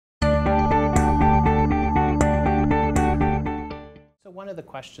One of the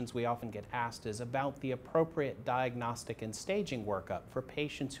questions we often get asked is about the appropriate diagnostic and staging workup for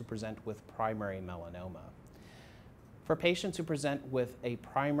patients who present with primary melanoma. For patients who present with a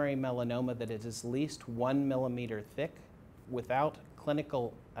primary melanoma that is at least 1 millimeter thick without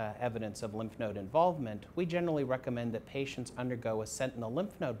clinical evidence of lymph node involvement, we generally recommend that patients undergo a sentinel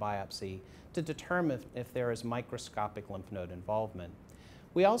lymph node biopsy to determine if there is microscopic lymph node involvement.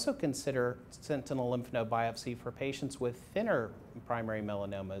 We also consider sentinel lymph node biopsy for patients with thinner primary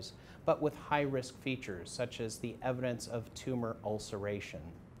melanomas, but with high-risk features, such as the evidence of tumor ulceration.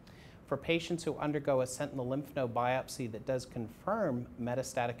 For patients who undergo a sentinel lymph node biopsy that does confirm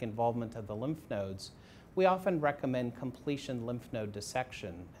metastatic involvement of the lymph nodes, we often recommend completion lymph node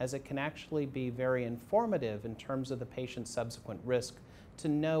dissection, as it can actually be very informative in terms of the patient's subsequent risk to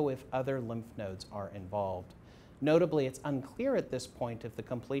know if other lymph nodes are involved. Notably, it's unclear at this point if the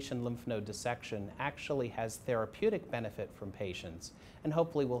completion lymph node dissection actually has therapeutic benefit from patients, and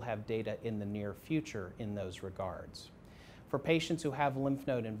hopefully we'll have data in the near future in those regards. For patients who have lymph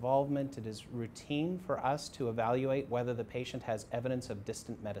node involvement, it is routine for us to evaluate whether the patient has evidence of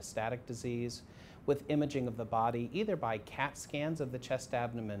distant metastatic disease with imaging of the body, either by CAT scans of the chest,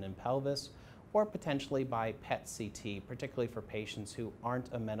 abdomen, and pelvis, or potentially by PET-CT, particularly for patients who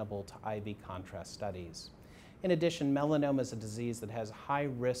aren't amenable to IV contrast studies. In addition, melanoma is a disease that has high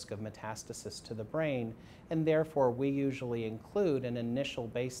risk of metastasis to the brain, and therefore we usually include an initial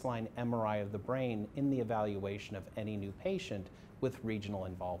baseline MRI of the brain in the evaluation of any new patient with regional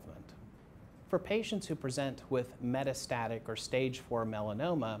involvement. For patients who present with metastatic or stage 4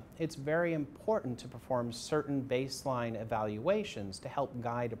 melanoma, it's very important to perform certain baseline evaluations to help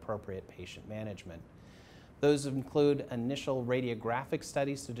guide appropriate patient management. Those include initial radiographic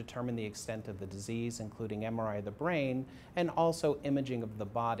studies to determine the extent of the disease, including MRI of the brain, and also imaging of the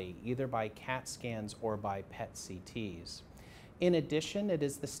body, either by CAT scans or by PET-CTs. In addition, it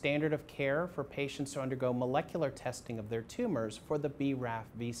is the standard of care for patients to undergo molecular testing of their tumors for the BRAF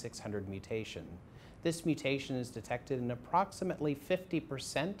V600 mutation. This mutation is detected in approximately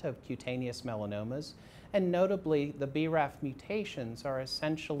 50% of cutaneous melanomas, and notably, the BRAF mutations are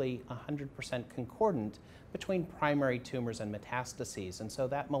essentially 100% concordant between primary tumors and metastases, and so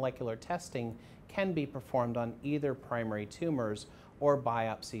that molecular testing can be performed on either primary tumors or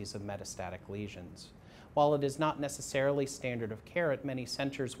biopsies of metastatic lesions. While it is not necessarily standard of care at many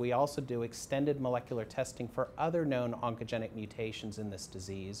centers, we also do extended molecular testing for other known oncogenic mutations in this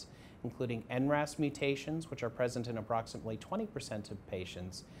disease, including NRAS mutations, which are present in approximately 20% of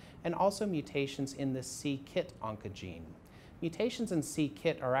patients, and also mutations in the c-KIT oncogene. Mutations in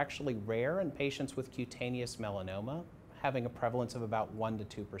c-KIT are actually rare in patients with cutaneous melanoma, having a prevalence of about 1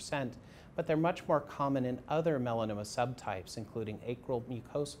 to 2%, but they're much more common in other melanoma subtypes, including acral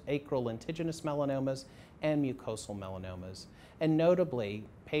lentiginous melanomas and mucosal melanomas. And notably,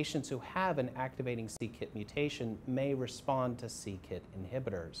 patients who have an activating c-KIT mutation may respond to c-KIT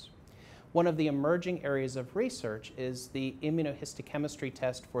inhibitors. One of the emerging areas of research is the immunohistochemistry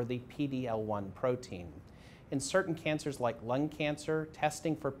test for the PD-L1 protein. In certain cancers like lung cancer,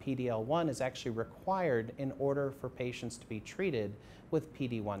 testing for PD-L1 is actually required in order for patients to be treated with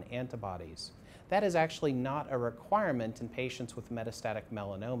PD-1 antibodies. That is actually not a requirement in patients with metastatic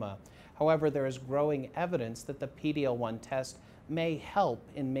melanoma. However, there is growing evidence that the PD-L1 test may help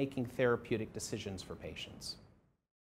in making therapeutic decisions for patients.